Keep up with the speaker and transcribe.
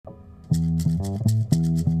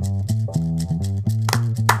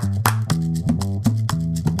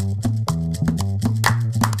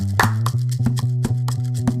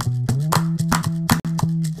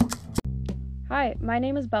my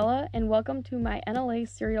name is Bella, and welcome to my NLA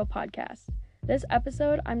Serial podcast. This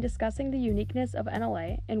episode, I'm discussing the uniqueness of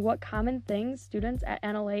NLA and what common things students at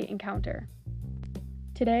NLA encounter.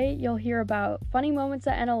 Today, you'll hear about funny moments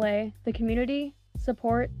at NLA, the community,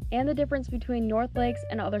 support, and the difference between North Lakes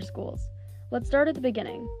and other schools. Let's start at the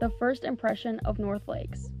beginning, the first impression of North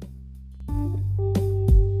Lakes.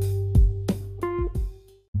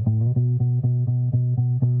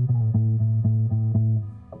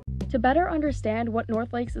 To better understand what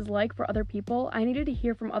North Lakes is like for other people, I needed to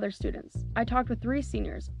hear from other students. I talked with 3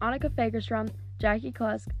 seniors, Annika Fagerstrom, Jackie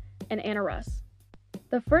Klusk, and Anna Russ.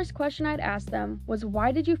 The first question I'd asked them was,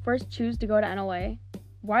 why did you first choose to go to NLA?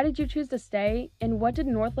 Why did you choose to stay? And what did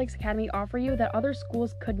North Lakes Academy offer you that other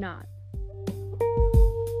schools could not?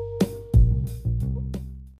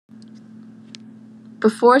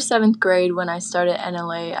 Before 7th grade, when I started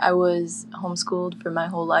NLA, I was homeschooled for my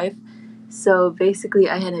whole life. So basically,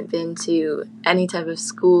 I hadn't been to any type of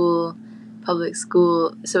school, public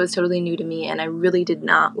school, so it's totally new to me, and I really did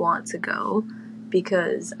not want to go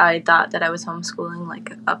because I thought that I was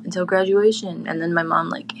homeschooling, up until graduation, and then my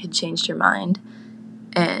mom, had changed her mind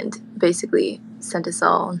and basically sent us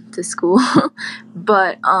all to school.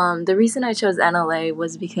 But the reason I chose NLA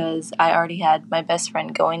was because I already had my best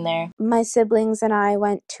friend going there. My siblings and I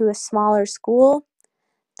went to a smaller school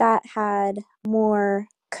that had more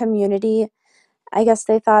community. I guess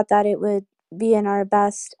they thought that it would be in our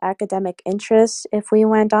best academic interest if we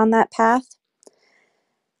went on that path.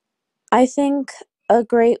 I think a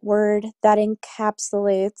great word that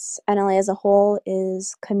encapsulates NLA as a whole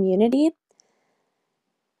is community.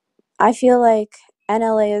 I feel like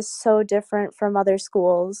NLA is so different from other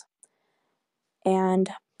schools, and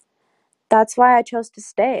that's why I chose to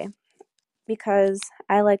stay, because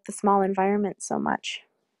I like the small environment so much.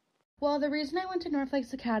 Well, the reason I went to North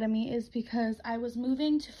Lakes Academy is because I was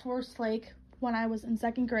moving to Forest Lake when I was in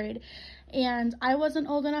 2nd grade, and I wasn't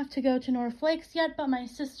old enough to go to North Lakes yet, but my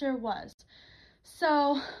sister was.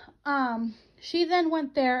 So, she then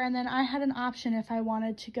went there, and then I had an option if I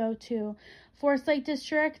wanted to go to Forest Lake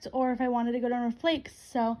District or if I wanted to go to North Lakes.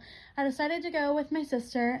 So I decided to go with my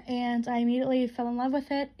sister, and I immediately fell in love with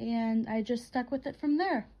it, and I just stuck with it from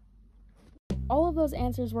there. All of those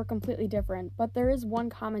answers were completely different, but there is one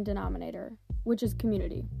common denominator, which is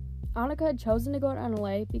community. Annika had chosen to go to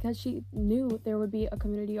NLA because she knew there would be a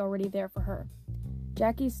community already there for her.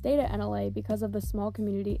 Jackie stayed at NLA because of the small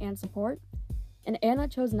community and support, and Anna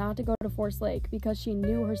chose not to go to Forest Lake because she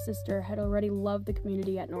knew her sister had already loved the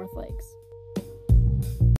community at North Lakes.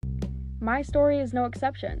 My story is no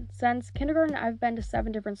exception. Since kindergarten, I've been to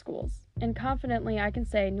 7 different schools, and confidently I can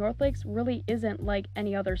say North Lakes really isn't like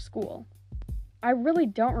any other school. I really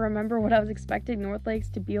don't remember what I was expecting North Lakes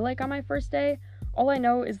to be like on my first day. All I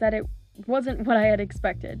know is that it wasn't what I had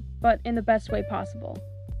expected, but in the best way possible.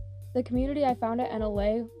 The community I found at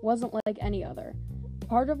NLA wasn't like any other.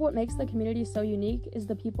 Part of what makes the community so unique is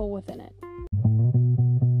the people within it.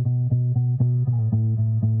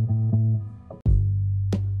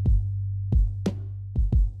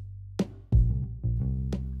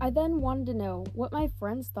 I then wanted to know what my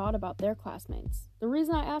friends thought about their classmates. The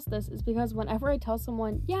reason I ask this is because whenever I tell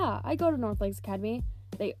someone, yeah, I go to North Lakes Academy,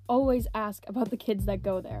 they always ask about the kids that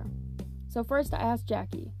go there. So first I asked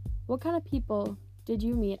Jackie, what kind of people did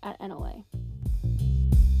you meet at NLA?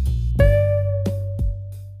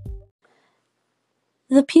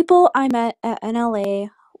 The people I met at NLA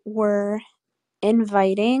were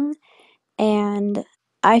inviting, and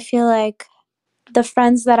I feel like the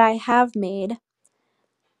friends that I have made,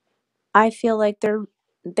 I feel like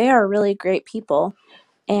they are really great people,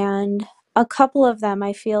 and a couple of them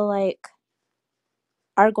I feel like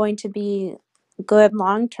are going to be good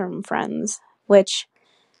long-term friends, which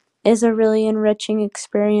is a really enriching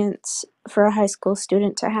experience for a high school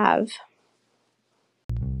student to have.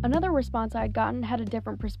 Another response I had gotten had a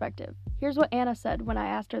different perspective. Here's what Anna said when I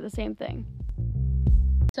asked her the same thing.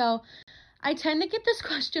 So I tend to get this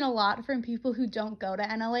question a lot from people who don't go to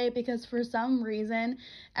NLA because for some reason,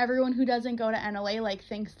 everyone who doesn't go to NLA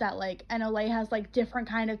thinks that NLA has different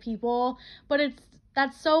kind of people, but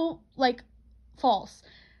that's so false.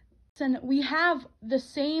 And we have the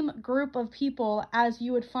same group of people as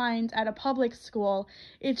you would find at a public school.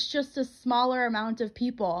 It's just a smaller amount of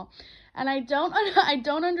people. And I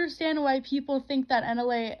don't understand why people think that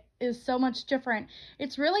NLA is so much different.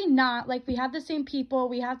 It's really not. We have the same people,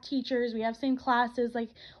 we have teachers, we have same classes,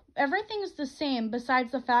 everything's the same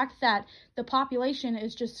besides the fact that the population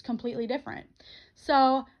is just completely different.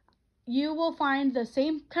 So you will find the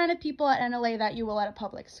same kind of people at NLA that you will at a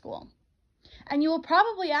public school. And you will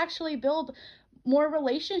probably actually build more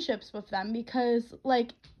relationships with them, because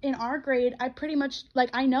like in our grade, I pretty much like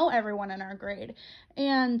I know everyone in our grade,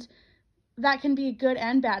 and that can be a good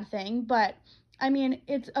and bad thing. But I mean,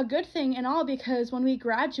 it's a good thing and all, because when we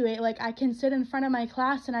graduate, like I can sit in front of my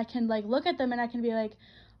class and I can like look at them and I can be like,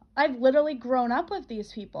 I've literally grown up with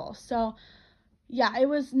these people. So yeah,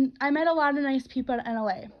 I met a lot of nice people at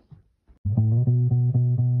NLA.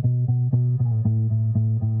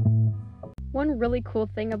 One really cool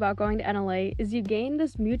thing about going to NLA is you gain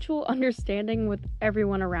this mutual understanding with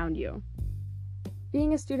everyone around you.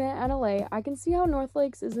 Being a student at NLA, I can see how North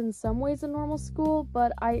Lakes is in some ways a normal school,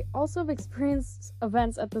 but I also have experienced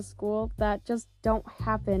events at the school that just don't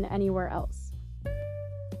happen anywhere else.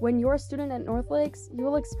 When you're a student at North Lakes, you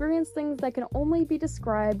will experience things that can only be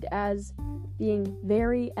described as being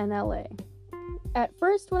very NLA. At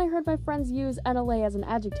first, when I heard my friends use NLA as an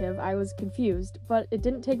adjective, I was confused, but it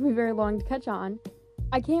didn't take me very long to catch on.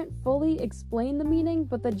 I can't fully explain the meaning,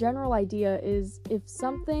 but the general idea is if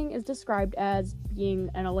something is described as being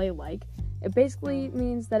NLA-like, it basically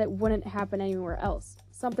means that it wouldn't happen anywhere else,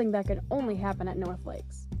 something that could only happen at North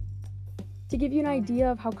Lakes. To give you an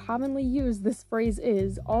idea of how commonly used this phrase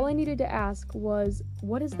is, all I needed to ask was,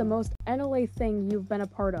 what is the most NLA thing you've been a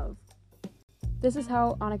part of? This is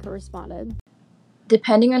how Annika responded.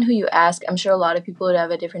 Depending on who you ask, I'm sure a lot of people would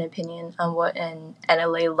have a different opinion on what an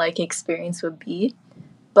NLA-like experience would be.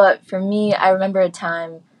 But for me, I remember a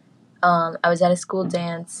time I was at a school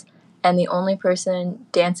dance, and the only person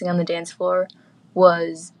dancing on the dance floor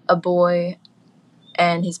was a boy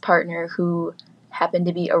and his partner who happened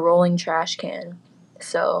to be a rolling trash can.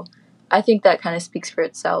 So I think that kind of speaks for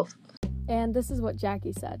itself. And this is what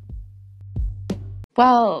Jackie said.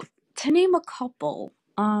 Well, to name a couple,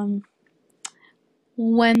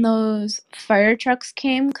 when those fire trucks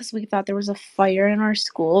came, because we thought there was a fire in our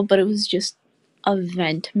school, but it was just a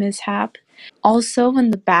vent mishap. Also, when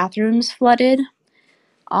the bathrooms flooded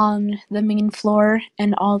on the main floor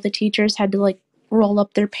and all the teachers had to like roll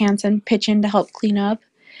up their pants and pitch in to help clean up.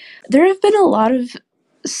 There have been a lot of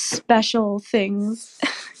special things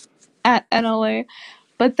at NLA,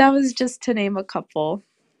 but that was just to name a couple.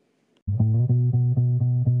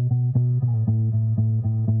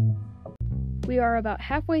 We are about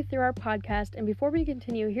halfway through our podcast, and before we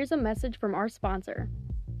continue, here's a message from our sponsor.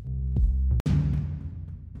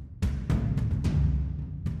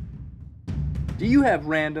 Do you have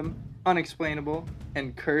random, unexplainable,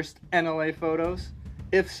 and cursed NLA photos?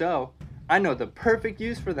 If so, I know the perfect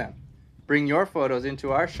use for them. Bring your photos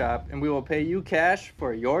into our shop and we will pay you cash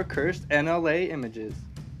for your cursed NLA images.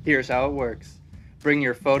 Here's how it works. Bring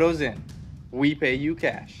your photos in. We pay you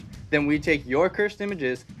cash. Then we take your cursed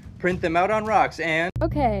images, print them out on rocks, and...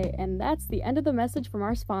 Okay, and that's the end of the message from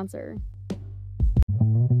our sponsor.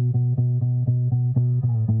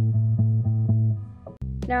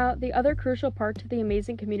 Now, the other crucial part to the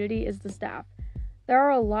amazing community is the staff. There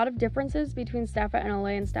are a lot of differences between staff at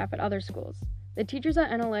NLA and staff at other schools. The teachers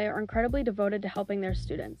at NLA are incredibly devoted to helping their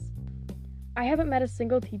students. I haven't met a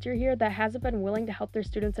single teacher here that hasn't been willing to help their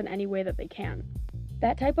students in any way that they can.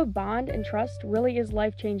 That type of bond and trust really is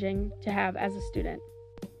life-changing to have as a student.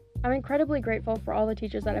 I'm incredibly grateful for all the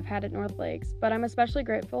teachers that I've had at North Lakes, but I'm especially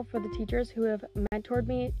grateful for the teachers who have mentored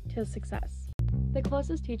me to success. The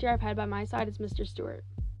closest teacher I've had by my side is Mr. Stewart.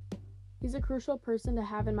 He's a crucial person to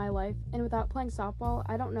have in my life, and without playing softball,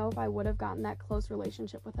 I don't know if I would have gotten that close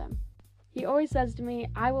relationship with him. He always says to me,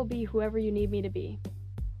 "I will be whoever you need me to be."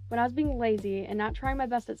 When I was being lazy and not trying my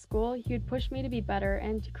best at school, he would push me to be better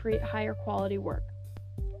and to create higher quality work.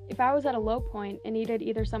 If I was at a low point and needed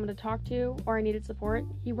either someone to talk to or I needed support,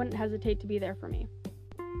 he wouldn't hesitate to be there for me.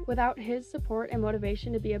 Without his support and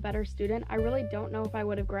motivation to be a better student, I really don't know if I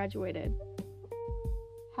would have graduated.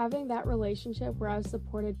 Having that relationship where I was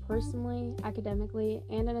supported personally, academically,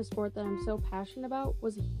 and in a sport that I'm so passionate about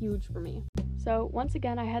was huge for me. So once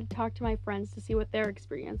again, I had to talk to my friends to see what their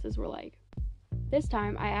experiences were like. This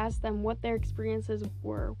time, I asked them what their experiences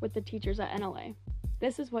were with the teachers at NLA.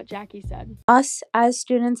 This is what Jackie said. Us as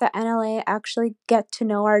students at NLA actually get to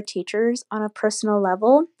know our teachers on a personal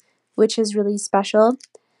level, which is really special.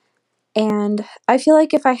 And I feel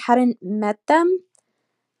like if I hadn't met them,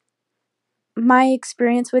 my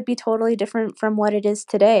experience would be totally different from what it is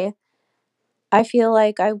today. I feel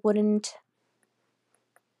like I wouldn't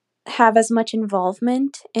have as much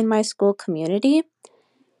involvement in my school community,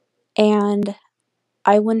 and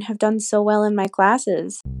I wouldn't have done so well in my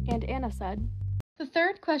classes. And Anna said, The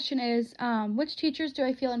third question is, which teachers do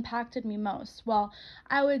I feel impacted me most? Well,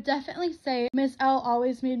 I would definitely say Miss L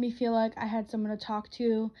always made me feel like I had someone to talk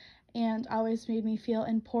to and always made me feel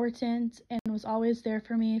important and was always there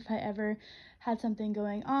for me if I ever had something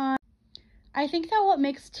going on. I think that what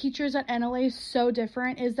makes teachers at NLA so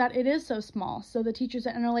different is that it is so small. So the teachers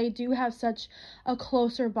at NLA do have such a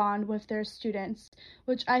closer bond with their students,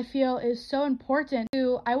 which I feel is so important.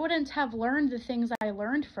 I wouldn't have learned the things I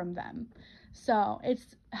learned from them. So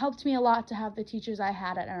it's helped me a lot to have the teachers I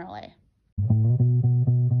had at NLA.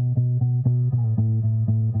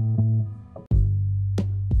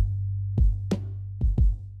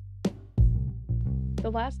 The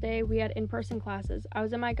last day we had in-person classes, I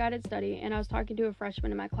was in my guided study and I was talking to a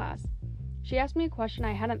freshman in my class. She asked me a question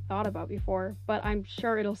I hadn't thought about before, but I'm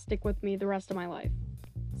sure it'll stick with me the rest of my life.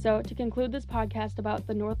 So, to conclude this podcast about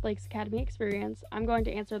the North Lakes Academy experience, I'm going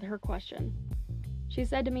to answer her question. She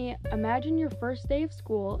said to me, imagine your first day of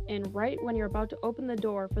school, and right when you're about to open the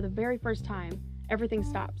door for the very first time, everything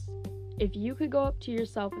stops. If you could go up to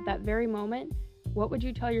yourself at that very moment, what would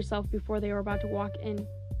you tell yourself before they were about to walk in?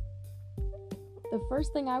 The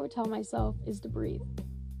first thing I would tell myself is to breathe.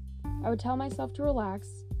 I would tell myself to relax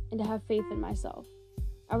and to have faith in myself.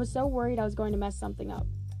 I was so worried I was going to mess something up,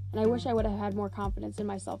 and I wish I would have had more confidence in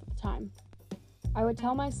myself at the time. I would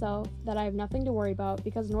tell myself that I have nothing to worry about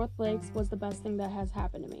because North Lakes was the best thing that has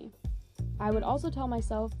happened to me. I would also tell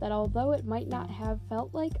myself that although it might not have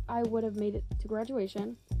felt like I would have made it to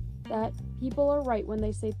graduation, that people are right when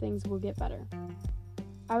they say things will get better.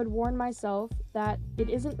 I would warn myself that it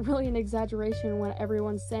isn't really an exaggeration when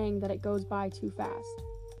everyone's saying that it goes by too fast.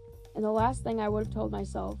 And the last thing I would have told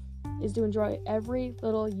myself is to enjoy every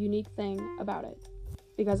little unique thing about it,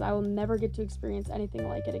 because I will never get to experience anything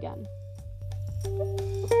like it again.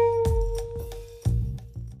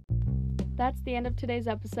 That's the end of today's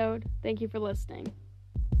episode. Thank you for listening.